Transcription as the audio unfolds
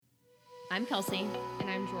I'm Kelsey. And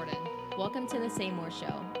I'm Jordan. Welcome to the Say More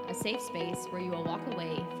Show, a safe space where you will walk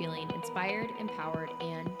away feeling inspired, empowered,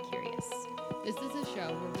 and curious. This is a show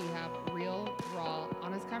where we have real, raw,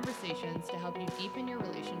 honest conversations to help you deepen your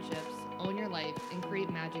relationships, own your life, and create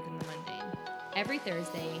magic in the mundane. Every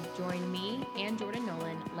Thursday, join me and Jordan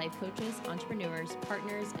Nolan, life coaches, entrepreneurs,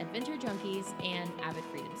 partners, adventure junkies, and avid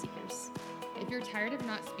freedom seekers. If you're tired of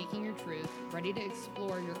not speaking your truth, ready to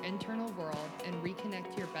explore your internal world and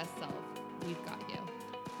reconnect to your best self, we've got you.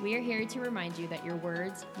 We are here to remind you that your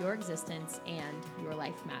words, your existence, and your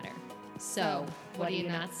life matter. So, what are you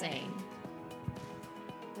not saying?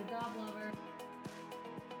 Good job, lover.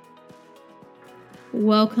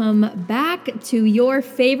 Welcome back to your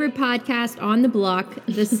favorite podcast on the block,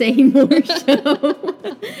 The Say More Show.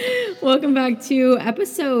 Welcome back to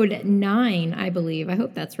episode 9, I believe. I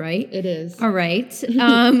hope that's right. It is. All right.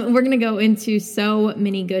 We're going to go into so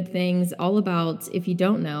many good things all about, if you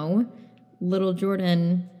don't know, little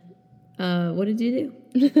Jordan. What did you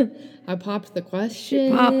do? I popped the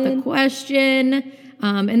question. Pop the question.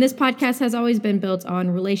 And this podcast has always been built on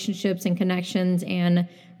relationships and connections and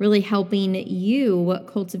really helping you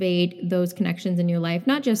cultivate those connections in your life,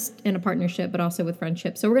 not just in a partnership, but also with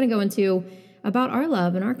friendship. So we're going to go into about our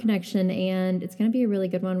love and our connection, and it's going to be a really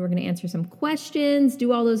good one. We're going to answer some questions,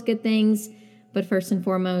 do all those good things. But first and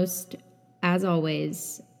foremost, as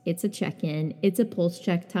always, it's a check-in. It's a pulse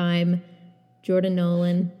check time. Jordan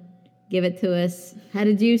Nolan, give it to us. How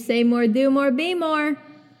did you say more, do more, be more?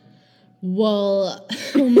 Well,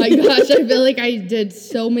 oh my gosh, I feel like I did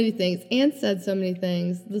so many things and said so many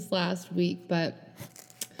things this last week, but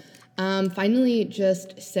finally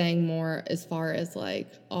just saying more as far as like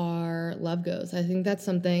our love goes. I think that's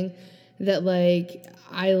something that like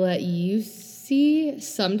I let you see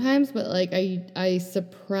sometimes, but like I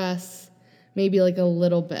suppress maybe like a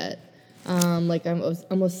little bit. Like I'm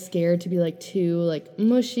almost scared to be like too like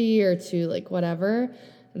mushy or too like whatever.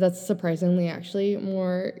 That's surprisingly actually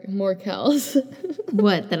more Kels.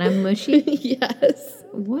 What, that I'm mushy? Yes.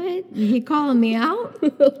 What? You calling me out?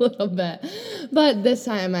 A little bit. But this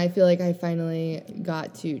time I feel like I finally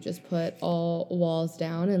got to just put all walls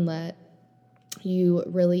down and let you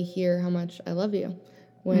really hear how much I love you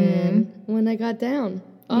when I got down.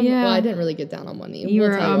 Yeah. Well, I didn't really get down on one knee. You were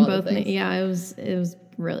We'll tell on all the both things. Yeah, it was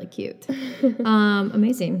really cute.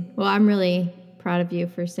 Amazing. Well, I'm really proud of you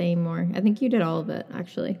for saying more. I think you did all of it,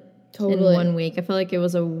 actually. Totally. In 1 week. I feel like it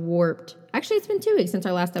was a warped... Actually, it's been 2 weeks since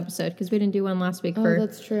our last episode because we didn't do one last week for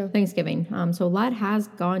that's true. Thanksgiving. So a lot has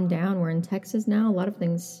gone down. We're in Texas now. A lot of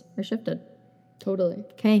things are shifted. Totally.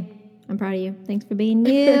 Okay. I'm proud of you. Thanks for being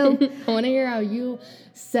you. I want to hear how you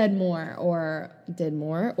said more or did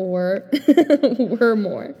more or were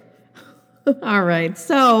more. All right.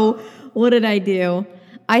 So what did I do?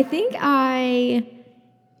 I think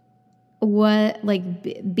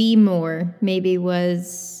be more maybe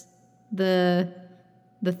was the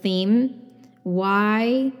theme.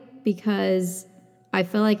 Why? Because I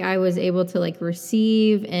feel like I was able to like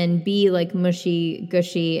receive and be like mushy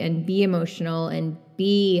gushy and be emotional and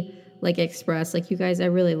be like express. Like you guys, I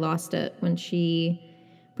really lost it when she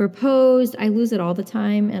proposed. I lose it all the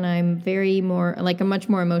time, and I'm I'm much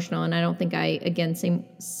more emotional, and I don't think same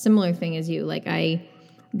similar thing as you. Like I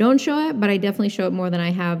don't show it, but I definitely show it more than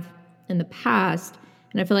I have in the past.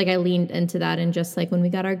 And I feel like I leaned into that, and just like when we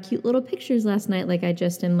got our cute little pictures last night, like I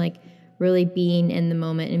just am like really being in the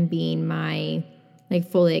moment and being my like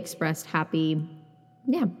fully expressed, happy,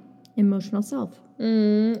 emotional self.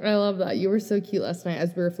 I love that. You were so cute last night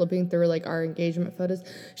as we were flipping through like our engagement photos.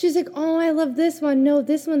 She's like, "Oh, I love this one. No,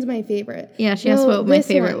 this one's my favorite." Yeah, she asked what my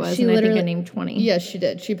favorite was, and I think I named 20. Yes, she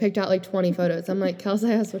did. She picked out like 20 photos. I'm like,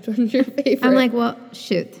 Kelsey asked which one's your favorite. I'm like, well,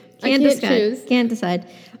 shoot. Can't choose. Can't decide.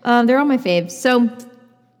 They're all my faves. So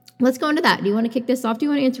let's go into that. Do you want to kick this off? Do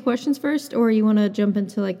you want to answer questions first, or you want to jump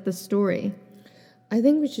into like the story? I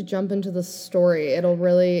think we should jump into the story. It'll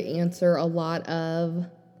really answer a lot of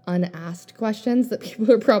unasked questions that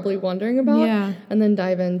people are probably wondering about. Yeah. And then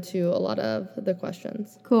dive into a lot of the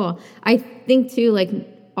questions. Cool. I think too, like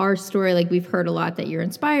our story, like we've heard a lot that you're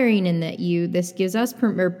inspiring and that this gives us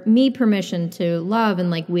me permission to love, and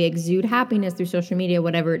like we exude happiness through social media,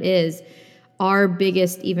 whatever it is. Our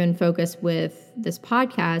biggest even focus with this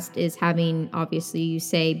podcast is having, obviously you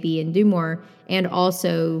say be and do more, and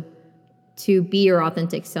also to be your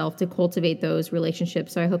authentic self, to cultivate those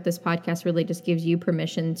relationships. So I hope this podcast really just gives you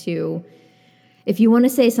permission to if you want to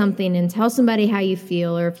say something and tell somebody how you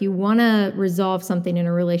feel, or if you want to resolve something in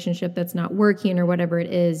a relationship that's not working or whatever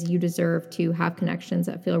it is, you deserve to have connections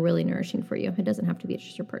that feel really nourishing for you. It doesn't have to be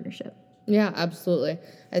just your partnership. Yeah, absolutely.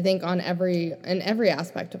 I think in every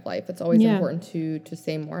aspect of life, it's always important to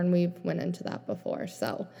say more, and we've went into that before.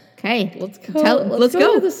 So Okay, let's go. Let's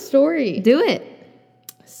go to the story. Do it.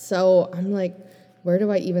 So I'm like, where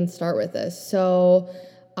do I even start with this? So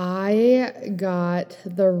I got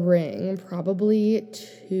the ring probably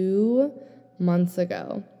 2 months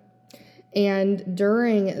ago. And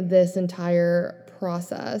during this entire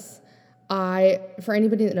process, for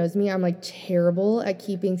anybody that knows me, I'm like terrible at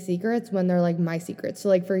keeping secrets when they're like my secrets. So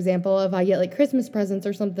like, for example, if I get like Christmas presents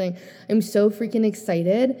or something, I'm so freaking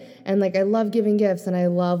excited. And like, I love giving gifts and I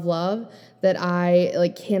love that I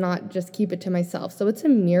like cannot just keep it to myself. So it's a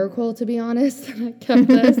miracle, to be honest, that I kept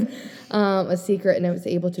this a secret, and it was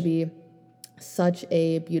able to be such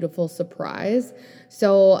a beautiful surprise.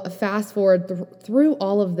 So fast forward through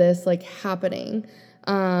all of this like happening,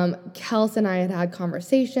 Kels and I had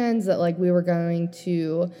conversations that like we were going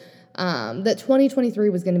to, that 2023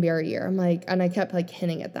 was going to be our year. I'm like, and I kept like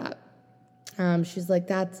hinting at that. She's like,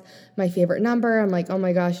 that's my favorite number. I'm like, oh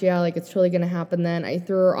my gosh, yeah, like it's totally going to happen then. I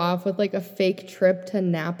threw her off with like a fake trip to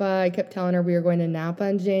Napa. I kept telling her we were going to Napa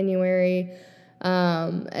in January.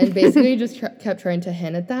 And basically just kept trying to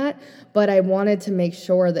hint at that. But I wanted to make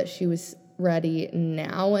sure that she was ready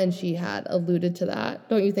now, and she had alluded to that.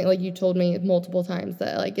 Don't you think? Like, you told me multiple times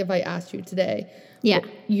that like if I asked you today,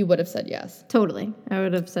 you would have said yes. Totally. I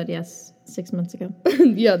would have said yes 6 months ago.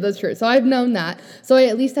 Yeah, that's true. So I've known that. So I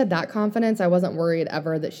at least had that confidence. I wasn't worried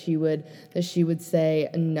ever that she would say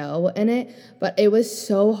no in it. But it was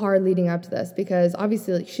so hard leading up to this because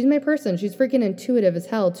obviously like she's my person. She's freaking intuitive as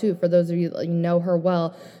hell too, for those of you that like know her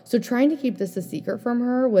well. So trying to keep this a secret from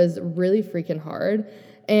her was really freaking hard.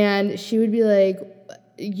 And she would be like,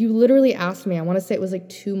 you literally asked me, I want to say it was like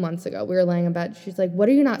 2 months ago. We were laying in bed. She's like, what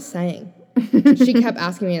are you not saying? She kept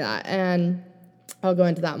asking me that. And I'll go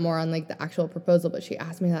into that more on like the actual proposal, but she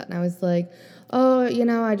asked me that and I was like, oh,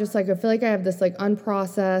 I just like, I feel like I have this like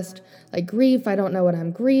unprocessed like grief. I don't know what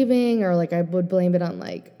I'm grieving, or like I would blame it on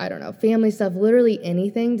like, I don't know, family stuff, literally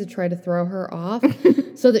anything to try to throw her off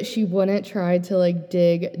so that she wouldn't try to like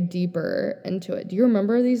dig deeper into it. Do you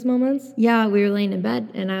remember these moments? Yeah, we were laying in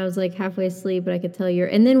bed and I was like halfway asleep, but I could tell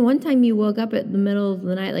and then one time you woke up at the middle of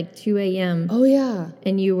the night, like 2 a.m. Oh yeah.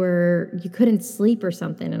 And you couldn't sleep or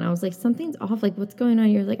something. And I was like, something's off. Like, what's going on?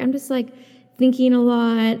 You're like, I'm just like thinking a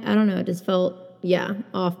lot. I don't know. It just felt,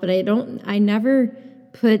 off. But I never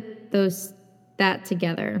put that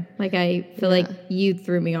together. Like, I feel like you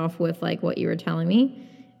threw me off with like what you were telling me.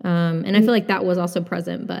 And I feel like that was also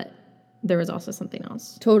present, but there was also something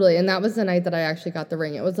else. Totally. And that was the night that I actually got the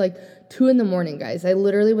ring. It was like 2 a.m, guys. I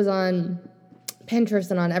literally was on Pinterest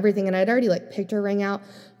and on everything, and I'd already like picked her ring out.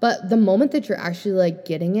 But the moment that you're actually like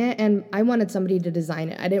getting it, and I wanted somebody to design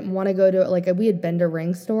it. I didn't want to go to like, we had been to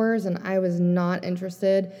ring stores and I was not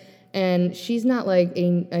interested. And she's not like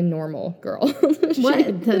a normal girl.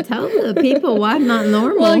 What? To tell the people why I'm not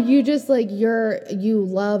normal? Well, you just like, you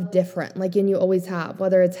love different, like, and you always have,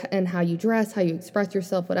 whether it's in how you dress, how you express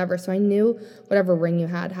yourself, whatever. So I knew whatever ring you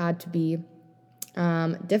had to be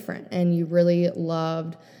different. And you really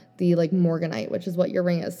loved the like Morganite, which is what your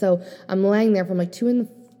ring is. So I'm laying there from like 2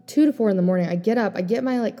 to 4 in the morning. I get up, I get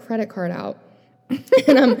my like credit card out.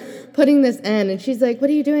 And I'm putting this in, and she's like, what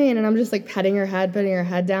are you doing? And I'm just like petting her head, putting her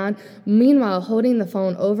head down. Meanwhile, holding the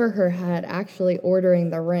phone over her head, actually ordering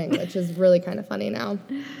the ring, which is really kind of funny now.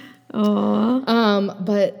 Aww.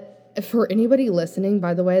 But for anybody listening,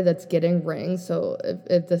 by the way, that's getting rings, so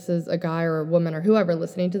if this is a guy or a woman or whoever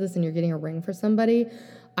listening to this and you're getting a ring for somebody,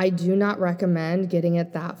 I do not recommend getting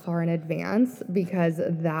it that far in advance, because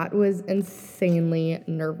that was insanely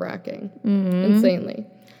nerve-wracking. Mm-hmm. Insanely.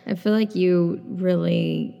 I feel like you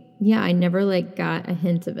really, I never like got a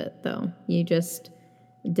hint of it though. You just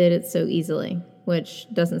did it so easily,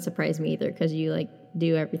 which doesn't surprise me either, because you like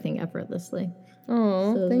do everything effortlessly.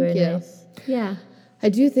 Oh, so thank you. Nice. Yeah. I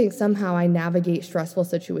do think somehow I navigate stressful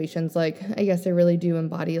situations. Like, I guess I really do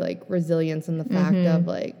embody like resilience in the fact of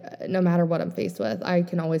like, no matter what I'm faced with, I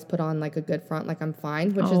can always put on like a good front, like I'm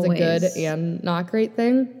fine, which is a good and not great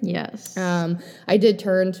thing. Yes. I did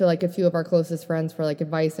turn to like a few of our closest friends for like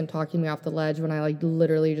advice and talking me off the ledge when I like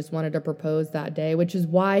literally just wanted to propose that day, which is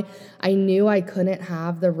why I knew I couldn't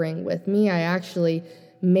have the ring with me. I actually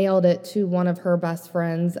mailed it to one of her best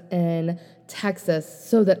friends in Texas,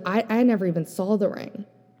 so that I never even saw the ring.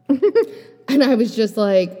 And I was just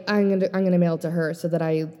like, I'm gonna mail it to her so that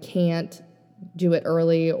I can't do it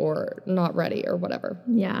early or not ready or whatever.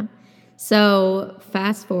 Yeah. So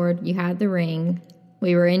fast forward, you had the ring.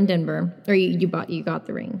 We were in Denver, or you got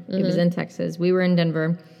the ring. It was in Texas. We were in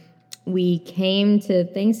Denver. We came to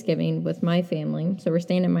Thanksgiving with my family. So we're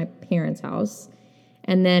staying at my parents' house.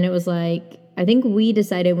 And then it was like, I think we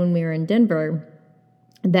decided when we were in Denver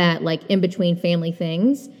that like in between family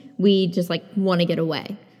things, we just like want to get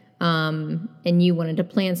away. And you wanted to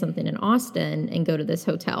plan something in Austin and go to this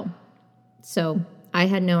hotel. So I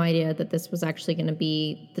had no idea that this was actually going to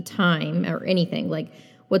be the time or anything. Like,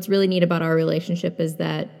 what's really neat about our relationship is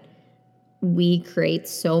that we create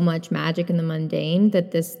so much magic in the mundane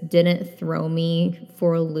that this didn't throw me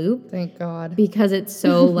for a loop. Thank God. Because it's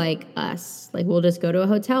so like us. Like, we'll just go to a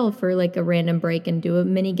hotel for like a random break and do a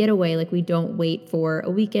mini getaway. Like, we don't wait for a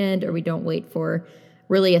weekend, or we don't wait for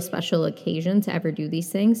really a special occasion to ever do these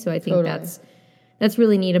things. So I think that's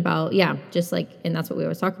really neat about, just like, and that's what we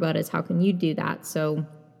always talk about is how can you do that? So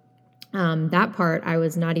that part I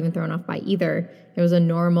was not even thrown off by either. It was a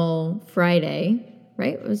normal Friday,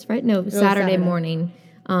 right? It was Friday? No, it was Saturday morning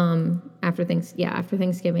after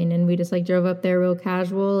Thanksgiving. And we just like drove up there real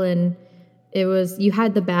casual. And it was, you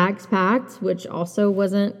had the bags packed, which also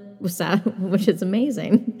was sad, which is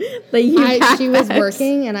amazing. But she was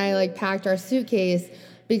working and I like packed our suitcase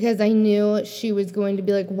because I knew she was going to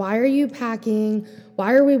be like, why are you packing?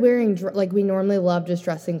 Why are we wearing, like we normally love just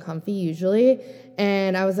dressing comfy usually.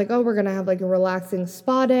 And I was like, oh, we're going to have like a relaxing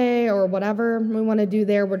spa day or whatever we want to do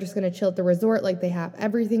there. We're just going to chill at the resort. Like they have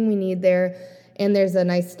everything we need there. And there's a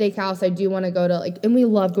nice steakhouse I do want to go to, like, and we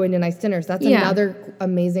love going to nice dinners. That's another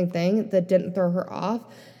amazing thing that didn't throw her off.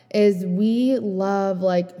 Is we love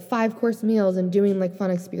like 5-course meals and doing like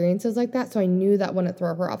fun experiences like that. So I knew that wouldn't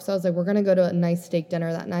throw her off. So I was like, we're going to go to a nice steak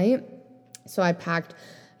dinner that night. So I packed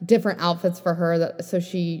different outfits for her so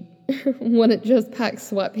she wouldn't just pack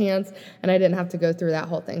sweatpants and I didn't have to go through that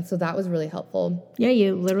whole thing. So that was really helpful. Yeah,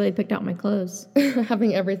 you literally picked out my clothes.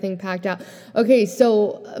 Having everything packed out. Okay,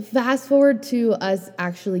 so fast forward to us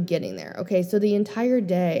actually getting there. Okay, so the entire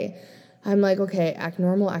day, I'm like, okay, act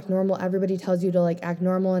normal, act normal. Everybody tells you to like act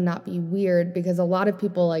normal and not be weird because a lot of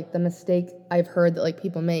people, like the mistake I've heard that like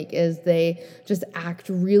people make is they just act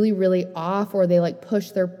really, really off, or they like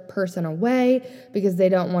push their person away because they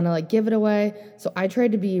don't want to like give it away. So I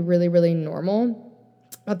tried to be really, really normal.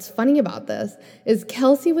 What's funny about this is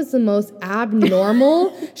Kelsey was the most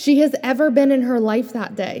abnormal she has ever been in her life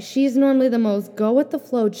that day. She's normally the most go with the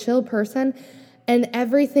flow, chill person. And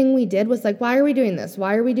everything we did was like, why are we doing this?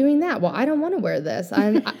 Why are we doing that? Well, I don't want to wear this.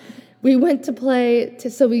 We went to play,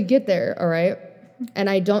 so we get there, all right? And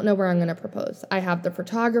I don't know where I'm going to propose. I have the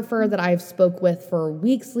photographer that I've spoke with for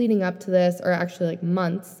weeks leading up to this, or actually like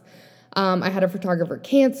months. I had a photographer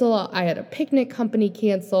cancel. I had a picnic company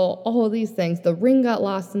cancel, all of these things. The ring got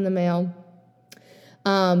lost in the mail.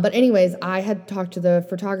 But anyways, I had talked to the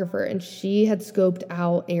photographer, and she had scoped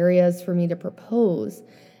out areas for me to propose.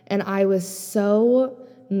 And I was so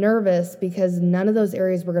nervous because none of those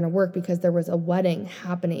areas were going to work because there was a wedding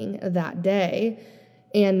happening that day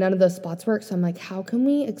and none of those spots worked. So I'm like, how can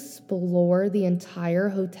we explore the entire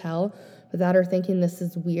hotel without her thinking this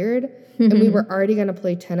is weird? And we were already going to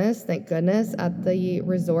play tennis, thank goodness, at the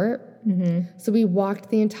resort. So we walked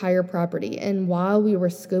the entire property. And while we were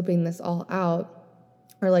scoping this all out,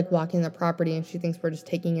 or like walking the property, and she thinks we're just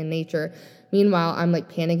taking in nature, meanwhile, I'm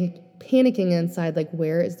like panicking inside, like,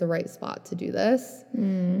 where is the right spot to do this?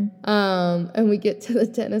 And we get to the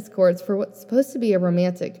tennis courts for what's supposed to be a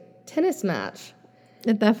romantic tennis match.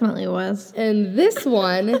 It definitely was. And this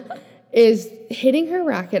one is hitting her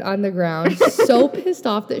racket on the ground, so pissed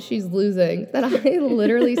off that she's losing that I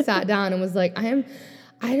literally sat down and was like, I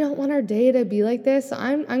don't want our day to be like this. So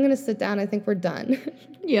I'm going to sit down. I think we're done.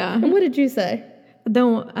 Yeah. And what did you say? I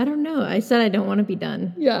don't know. I said I don't want to be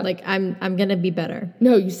done. Yeah. Like I'm gonna be better.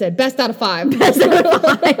 No, you said best out of 5. Best out of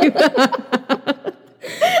 5.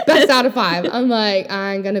 Best out of 5. I'm like,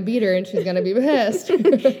 I'm gonna beat her and she's gonna be pissed.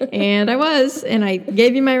 And I was, and I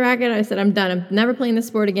gave you my racket. I said, I'm done. I'm never playing this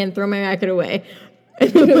sport again. Throw my racket away.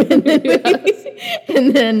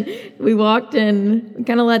 And then we walked and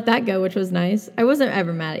kind of let that go, which was nice. I wasn't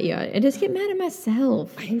ever mad at you. I just get mad at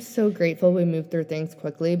myself. I'm so grateful we moved through things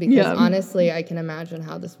quickly because honestly, I can imagine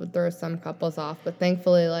how this would throw some couples off. But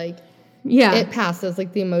thankfully, like, it passes.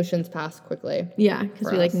 Like, the emotions pass quickly. Yeah,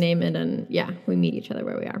 because we like name it and we meet each other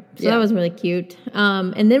where we are. So that was really cute.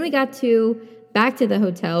 And then we got back to the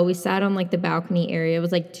hotel. We sat on like the balcony area. It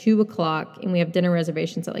was like 2:00 and we have dinner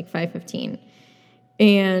reservations at like 5:15.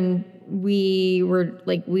 And we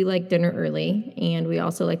like dinner early, and we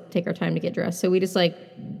also like to take our time to get dressed. So we just like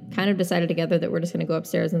kind of decided together that we're just going to go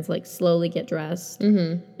upstairs and like slowly get dressed.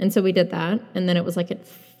 And so we did that. And then it was like at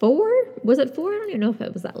 4. Was it 4? I don't even know if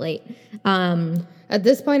it was that late. At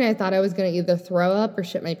this point, I thought I was going to either throw up or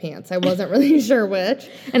shit my pants. I wasn't really sure which.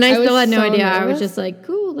 And I still was had no so idea. I was nervous. just like,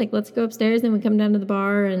 cool, like let's go upstairs, then we come down to the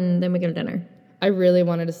bar, and then we go to dinner. I really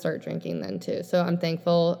wanted to start drinking then too. So I'm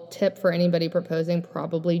thankful. Tip for anybody proposing,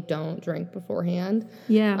 probably don't drink beforehand.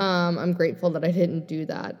 Yeah. I'm grateful that I didn't do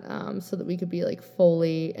that so that we could be like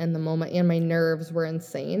fully in the moment. And my nerves were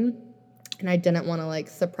insane. And I didn't want to like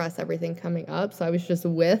suppress everything coming up. So I was just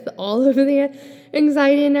with all of the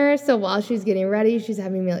anxiety and nerves. So while she's getting ready, she's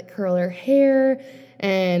having me like curl her hair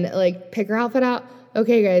and like pick her outfit out.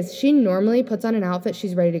 Okay, guys, she normally puts on an outfit.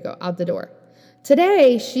 She's ready to go out the door.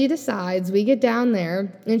 Today, she decides, we get down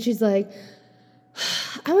there, and she's like,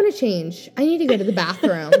 I want to change. I need to go to the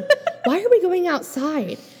bathroom. Why are we going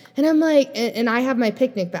outside? And I'm like, and I have my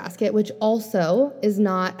picnic basket, which also is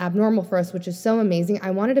not abnormal for us, which is so amazing. I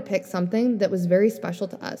wanted to pick something that was very special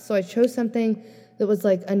to us. So I chose something that was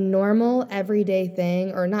like a normal, everyday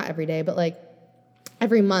thing, or not every day, but like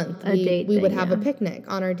every month we would have a picnic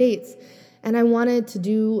on our dates. And I wanted to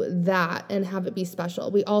do that and have it be special.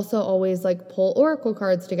 We also always like pull oracle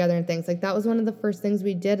cards together and things. Like that was one of the first things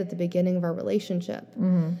we did at the beginning of our relationship.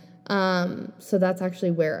 So that's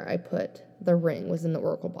actually where I put the ring, was in the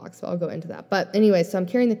oracle box. So I'll go into that. But anyway, so I'm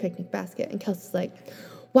carrying the picnic basket, and Kelsey's like,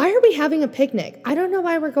 why are we having a picnic? I don't know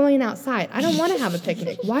why we're going outside. I don't want to have a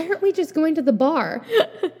picnic. Why aren't we just going to the bar?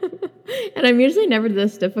 And I'm usually never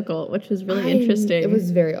this difficult, which was really interesting. It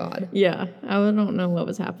was very odd. Yeah, I don't know what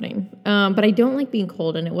was happening. But I don't like being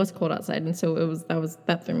cold, and it was cold outside, and so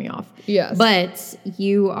that threw me off. Yes. But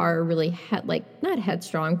you are really not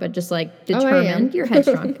headstrong, but just like determined. You're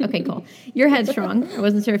headstrong. Okay, cool. You're headstrong. I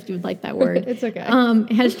wasn't sure if you would like that word. It's okay.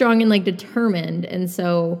 Headstrong and like determined, and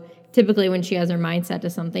so typically when she has her mindset to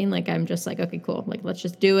something, like I'm just like, okay, cool. Like, let's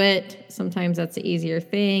just do it. Sometimes that's the easier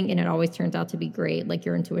thing. And it always turns out to be great. Like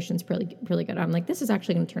your intuition's really, really good. I'm like, this is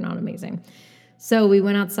actually going to turn out amazing. So we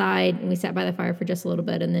went outside and we sat by the fire for just a little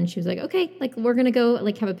bit. And then she was like, okay, like we're going to go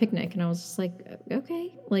like have a picnic. And I was just like,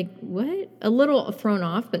 okay, like what? A little thrown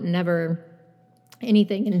off, but never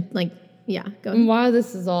anything. And like, yeah, go. And while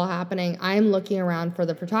this is all happening, I'm looking around for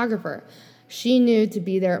the photographer. She knew to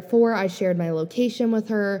be there at 4. I shared my location with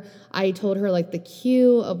her. I told her like the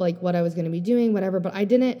cue of like what I was going to be doing, whatever, but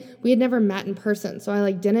we had never met in person. So I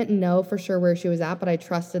like didn't know for sure where she was at, but I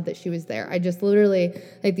trusted that she was there. I just literally,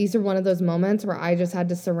 like, these are one of those moments where I just had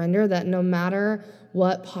to surrender that no matter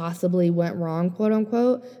what possibly went wrong, quote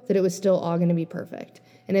unquote, that it was still all going to be perfect.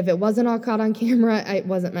 And if it wasn't all caught on camera, it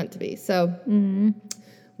wasn't meant to be. So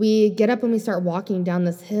we get up and we start walking down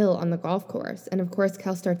this hill on the golf course. And of course,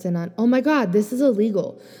 Kel starts in on, oh my God, this is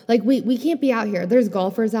illegal. Like we can't be out here. There's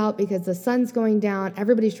golfers out because the sun's going down.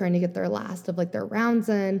 Everybody's trying to get their last of like their rounds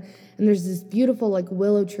in. And there's this beautiful like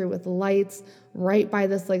willow tree with lights right by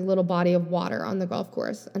this like little body of water on the golf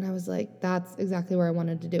course. And I was like, that's exactly where I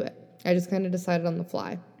wanted to do it. I just kind of decided on the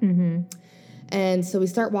fly. And so we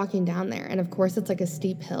start walking down there. And of course, it's like a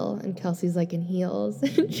steep hill. And Kelsey's like in heels.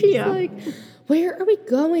 And she's like, where are we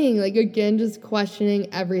going? Like, again, just questioning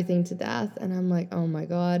everything to death. And I'm like, oh my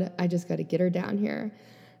God, I just got to get her down here.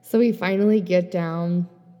 So we finally get down.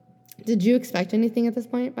 Did you expect anything at this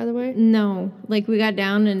point, by the way? No. Like, we got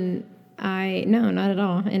down and no, not at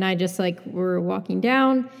all. And I just, like, we're walking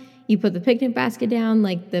down. You put the picnic basket down.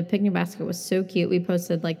 Like, the picnic basket was so cute. We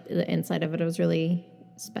posted, like, the inside of it. It was really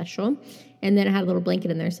special. And then it had a little blanket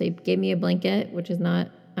in there. So you gave me a blanket, which is not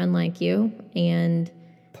unlike you. And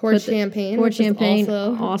poured champagne.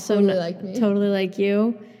 Also totally like me. Totally like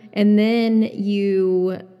you. And then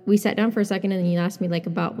we sat down for a second, and then you asked me like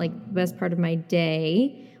about like the best part of my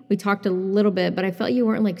day. We talked a little bit, but I felt you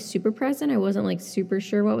weren't like super present. I wasn't like super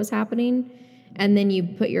sure what was happening. And then you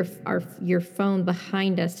put your phone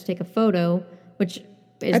behind us to take a photo, which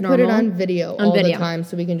is normal. I put it on video all the time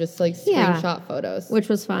so we can just like screenshot photos. Which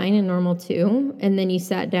was fine and normal too. And then you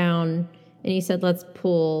sat down and you said, let's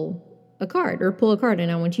pull a card,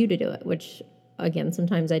 and I want you to do it, which again,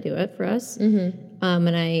 sometimes I do it for us.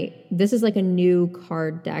 And this is like a new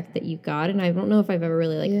card deck that you got, and I don't know if I've ever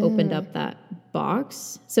really like opened up that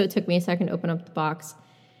box. So it took me a second to open up the box.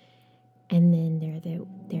 And then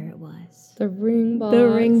there it was. The ring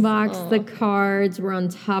box. Aww. The cards were on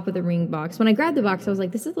top of the ring box. When I grabbed the box, I was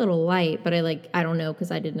like, this is a little light, but I don't know,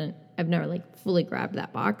 because I've never like fully grabbed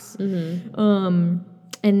that box. And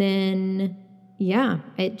then,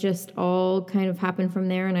 it just all kind of happened from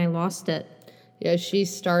there, and I lost it. Yeah, she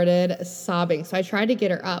started sobbing. So I tried to get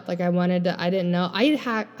her up. Like, I didn't know. I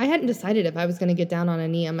hadn't decided if I was going to get down on a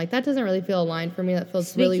knee. I'm like, that doesn't really feel aligned for me. That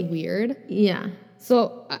feels really weird. Yeah.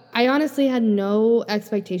 So I honestly had no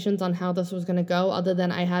expectations on how this was going to go, other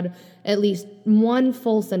than I had at least one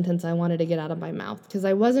full sentence I wanted to get out of my mouth, because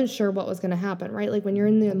I wasn't sure what was going to happen, right? Like when you're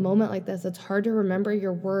in the moment like this, it's hard to remember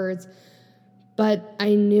your words, but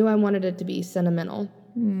I knew I wanted it to be sentimental.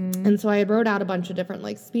 And so I had wrote out a bunch of different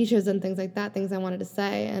like speeches and things like that, things I wanted to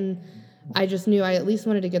say, and I just knew I at least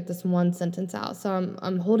wanted to get this one sentence out. So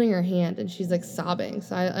I'm holding her hand and she's like sobbing.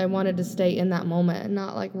 So I wanted to stay in that moment and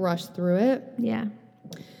not like rush through it. Yeah.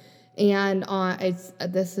 And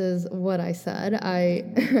this is what I said.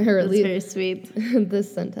 That's very sweet.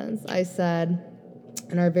 This sentence. I said,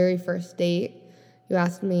 in our very first date, you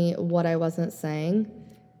asked me what I wasn't saying.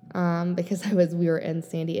 Because we were in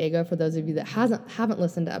San Diego, for those of you that haven't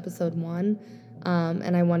listened to episode 1.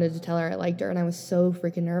 And I wanted to tell her I liked her, and I was so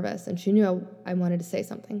freaking nervous, and she knew I wanted to say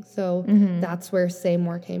something. So that's where Say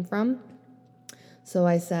More came from. So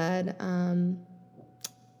I said,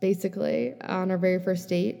 basically, on our very first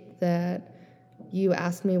date, that you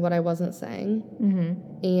asked me what I wasn't saying.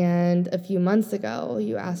 And a few months ago,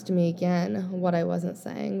 you asked me again what I wasn't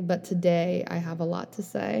saying. But today, I have a lot to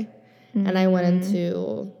say. And I went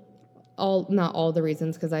into not all the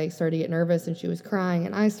reasons, because I started to get nervous and she was crying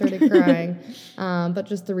and I started crying, but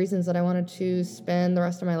just the reasons that I wanted to spend the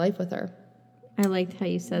rest of my life with her. I liked how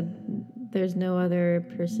you said there's no other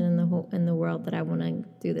person in the world that I want to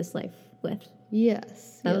do this life with.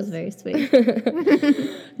 Yes. That was very sweet.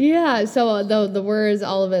 Yeah, so the words,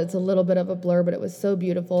 all of it's a little bit of a blur, but it was so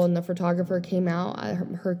beautiful, and the photographer came out.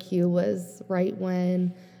 Her cue was right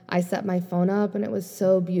when I set my phone up, and it was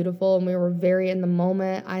so beautiful, and we were very in the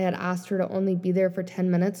moment. I had asked her to only be there for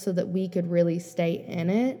 10 minutes so that we could really stay in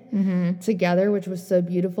it together, which was so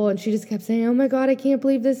beautiful. And she just kept saying, oh my God, I can't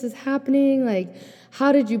believe this is happening. Like,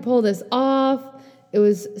 how did you pull this off? It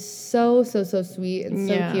was so, so, so sweet and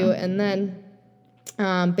so cute. And then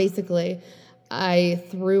basically I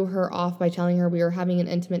threw her off by telling her we were having an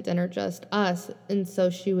intimate dinner, just us. And so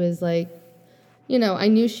she was like, I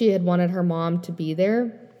knew she had wanted her mom to be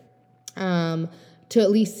there, to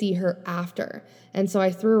at least see her after. And so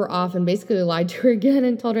I threw her off and basically lied to her again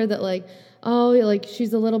and told her that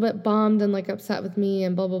she's a little bit bummed and upset with me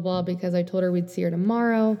and blah, blah, blah, because I told her we'd see her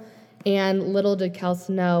tomorrow. And little did Kels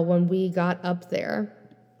know, when we got up there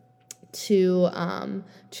to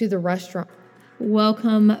the restaurant.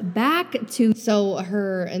 Welcome back to... So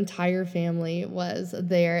her entire family was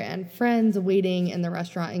there and friends waiting in the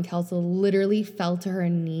restaurant, and Kelsey literally fell to her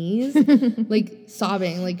knees,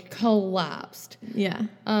 sobbing, collapsed. Yeah.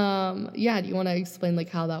 Do you want to explain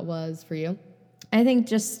how that was for you? I think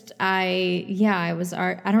I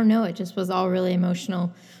don't know, it just was all really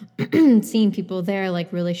emotional. Seeing people there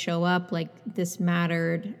really show up, this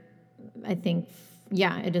mattered. I think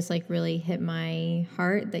it just really hit my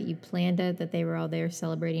heart that you planned it, that they were all there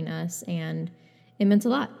celebrating us, and it meant a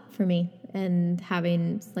lot for me, and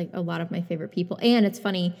having a lot of my favorite people. And it's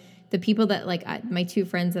funny, the people that my two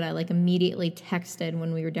friends that I immediately texted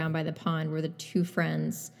when we were down by the pond were the two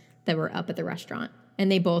friends that were up at the restaurant,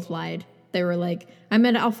 and they both lied. They were like,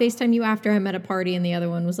 I'll FaceTime you after, I'm at a party. And the other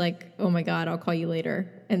one was like, oh my God, I'll call you later.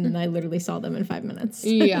 And then I literally saw them in 5 minutes.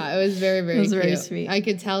 Yeah, it was very, very cute. Very sweet. I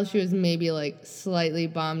could tell she was maybe slightly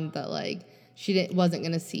bummed that she wasn't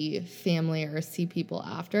going to see family or see people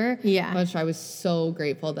after. Yeah. Which I was so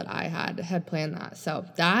grateful that I had planned that. So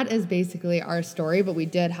that is basically our story, but we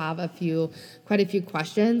did have quite a few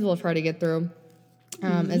questions we'll try to get through.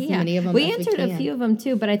 Many of them we answered a few of them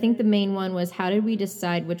too, but I think the main one was, how did we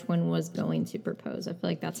decide which one was going to propose? I feel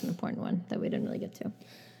like that's an important one that we didn't really get to.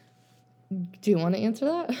 Do you want to answer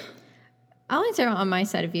that? I'll answer on my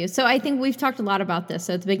side of view. So I think we've talked a lot about this.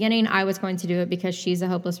 So at the beginning, I was going to do it because she's a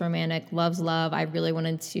hopeless romantic, loves love. I really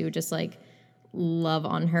wanted to just love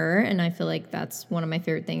on her, and I feel like that's one of my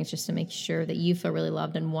favorite things, just to make sure that you feel really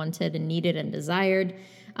loved and wanted and needed and desired.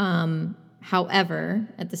 However,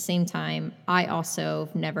 at the same time, I also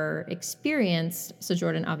never experienced, so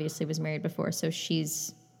Jordan obviously was married before, so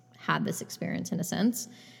she's had this experience in a sense.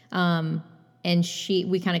 And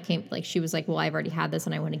we kind of came, she was like, well, I've already had this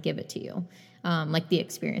and I want to give it to you. The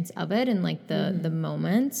experience of it and the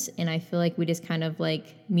moments. And I feel like we just kind of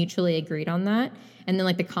mutually agreed on that. And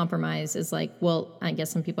then the compromise is well, I guess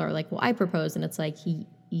some people are well, I proposed, and it's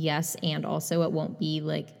yes. And also it won't be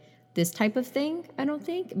this type of thing, I don't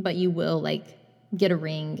think, but you will get a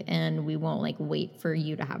ring, and we won't wait for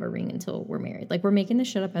you to have a ring until we're married. We're making this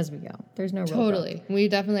shit up as we go. There's no totally. We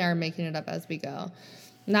definitely are making it up as we go.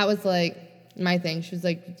 And that was my thing. She was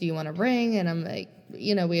like, do you want a ring? And I'm like,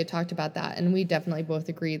 we had talked about that, and we definitely both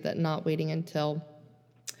agreed that not waiting until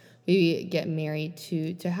we get married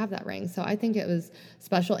to have that ring. So I think it was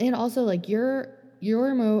special. And also you're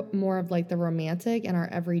more of like the romantic in our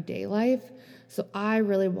everyday life. So I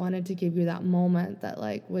really wanted to give you that moment that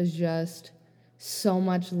like was just so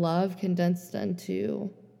much love condensed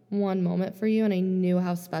into one moment for you, and I knew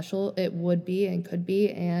how special it would be and could be,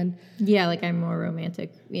 and Yeah, like I'm more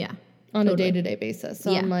romantic. Yeah. on Totally. a day-to-day basis.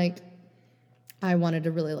 So Yeah. I'm like, I wanted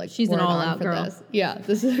to really like She's pour an it on all-out for girl. this. Yeah,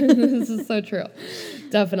 this is so true.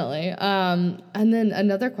 Definitely. And then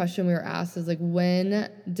another question we were asked is like, when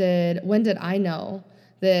did I know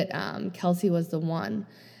that Kelsey was the one?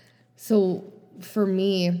 So for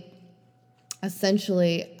me,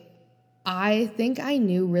 essentially, I think I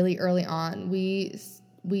knew really early on.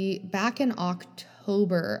 We back in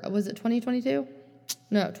October, was it 2022?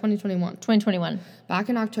 No, 2021. 2021. Back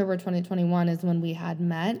in October 2021 is when we had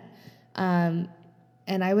met.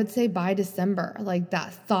 And I would say by December, like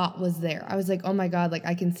that thought was there. I was like, oh my God, like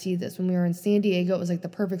I can see this. When we were in San Diego, it was like the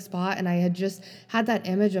perfect spot. And I had just had that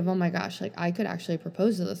image of, oh my gosh, like I could actually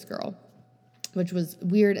propose to this girl, which was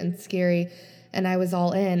weird and scary. And I was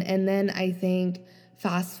all in. And then I think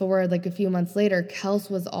fast forward like a few months later, Kels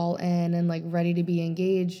was all in and like ready to be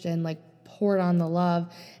engaged and like poured on the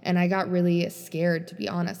love. And I got really scared, to be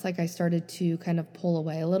honest. Like I started to kind of pull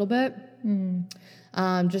away a little bit.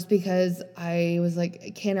 Just because I was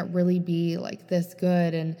like, can it really be like this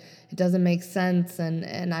good? And it doesn't make sense.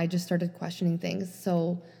 And I just started questioning things.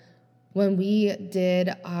 So when we did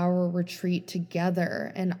our retreat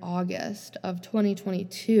together in August of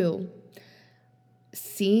 2022,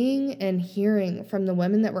 seeing and hearing from the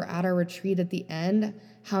women that were at our retreat at the end,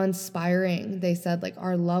 how inspiring they said like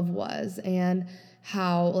our love was, and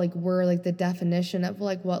how like we're like the definition of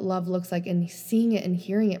like what love looks like, and seeing it and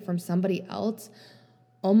hearing it from somebody else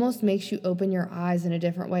almost makes you open your eyes in a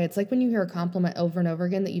different way. It's like when you hear a compliment over and over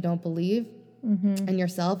again that you don't believe in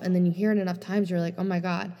yourself, and then you hear it enough times, you're like, oh my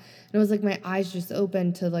God. And it was like my eyes just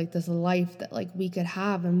opened to like this life that like we could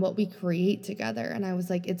have and what we create together. And I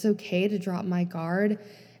was like, it's okay to drop my guard.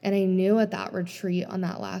 And I knew at that retreat on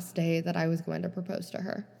that last day that I was going to propose to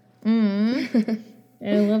her.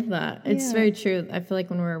 I love that. It's Yeah. very true. I feel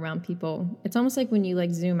like when we're around people, it's almost like when you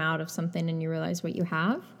like zoom out of something and you realize what you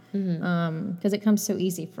have. Because it comes so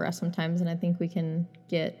easy for us sometimes, and I think we can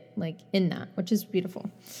get like in that, which is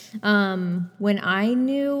beautiful. When I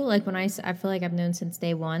knew, like when I feel like I've known since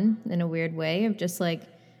day one in a weird way of just like,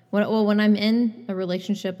 when I'm in a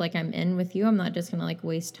relationship like I'm in with you, I'm not just gonna like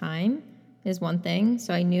waste time is one thing.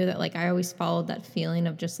 So I knew that like I always followed that feeling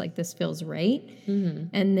of just like this feels right.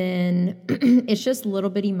 And then it's just little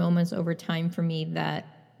bitty moments over time for me that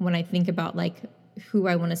when I think about like who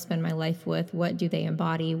I want to spend my life with, what do they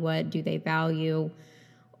embody, what do they value,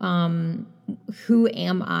 who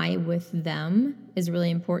am I with them is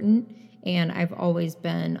really important. And I've always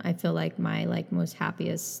been, I feel like my like most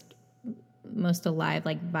happiest, most alive,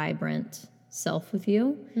 like vibrant self with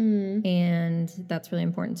you. And that's really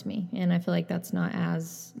important to me. And I feel like that's not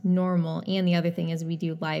as normal. And the other thing is we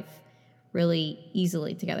do life really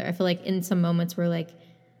easily together. I feel like in some moments we're like,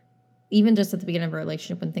 even just at the beginning of a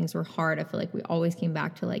relationship when things were hard, I feel like we always came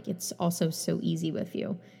back to like, it's also so easy with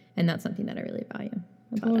you. And that's something that I really value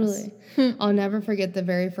about us. Totally. I'll never forget the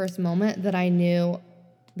very first moment that I knew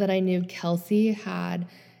Kelsey had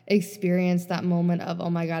experienced that moment of, oh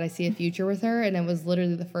my God, I see a future with her. And it was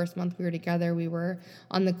literally the first month we were together. We were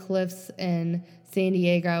on the cliffs in San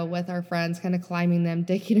Diego with our friends, kind of climbing them,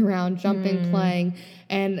 digging around, jumping, playing.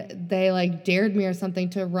 And they like dared me or something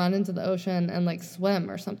to run into the ocean and like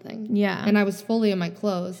swim or something. Yeah. And I was fully in my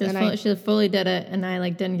clothes. She fully did it, and I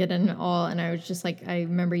like didn't get in at all. And I was just like, I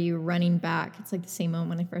remember you running back. It's like the same moment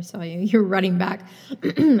when I first saw you. You're running back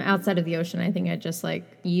outside of the ocean. I think I just like,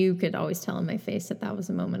 you could always tell in my face that was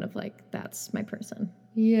a moment of like, that's my person.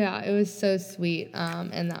 Yeah, it was so sweet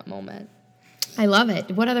in that moment. I love it.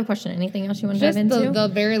 What other question? Anything else you want to dive Just into? the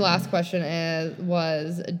very last question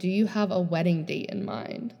was, do you have a wedding date in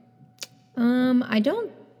mind? I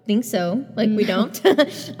don't think so. Like we don't.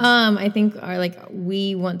 I think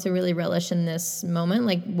we want to really relish in this moment.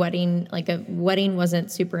 Like a wedding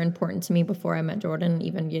wasn't super important to me before I met Jordan.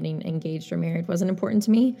 Even getting engaged or married wasn't important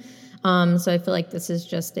to me. So I feel like this is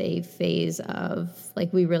just a phase of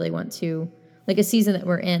like we really want to. Like a season that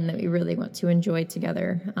we're in that we really want to enjoy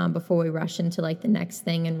together before we rush into like the next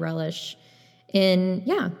thing and relish in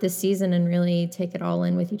this season and really take it all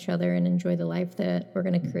in with each other and enjoy the life that we're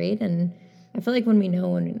going to create. And I feel like when we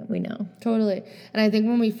know, we know. Totally. And I think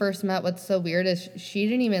when we first met, what's so weird is she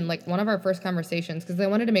didn't even, like one of our first conversations, because I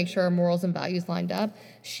wanted to make sure our morals and values lined up,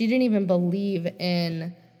 she didn't even believe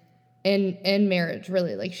in in marriage,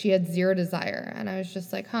 really. Like, she had zero desire. And I was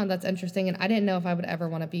just like, that's interesting. And I didn't know if I would ever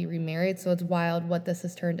want to be remarried. So it's wild what this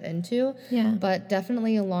has turned into. Yeah. But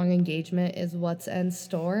definitely a long engagement is what's in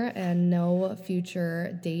store, and no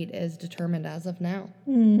future date is determined as of now.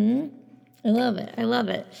 I love it. I love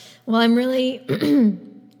it. Well, I'm really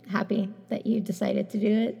happy that you decided to do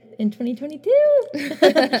it in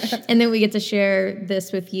 2022. And then we get to share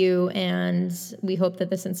this with you, and we hope that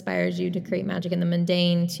this inspires you to create magic in the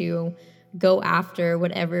mundane, to go after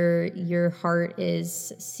whatever your heart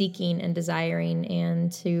is seeking and desiring,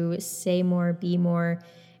 and to say more, be more,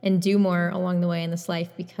 and do more along the way in this life,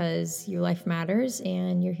 because your life matters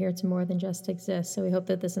and you're here to more than just exist. So we hope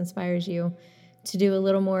that this inspires you to do a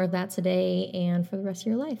little more of that today and for the rest of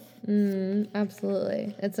your life.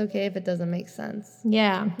 Absolutely. It's okay if it doesn't make sense.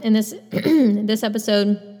 Yeah. And this this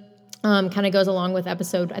episode kind of goes along with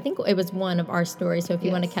episode, I think it was 1 of our stories. So if you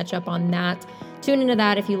want to catch up on that, tune into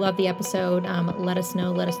that. If you love the episode, let us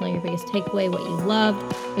know. Let us know your biggest takeaway, what you loved.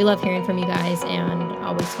 We love hearing from you guys, and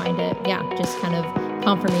always find it, just kind of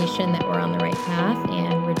confirmation that we're on the right path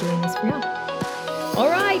and we're doing this for you. All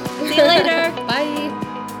right. See you later.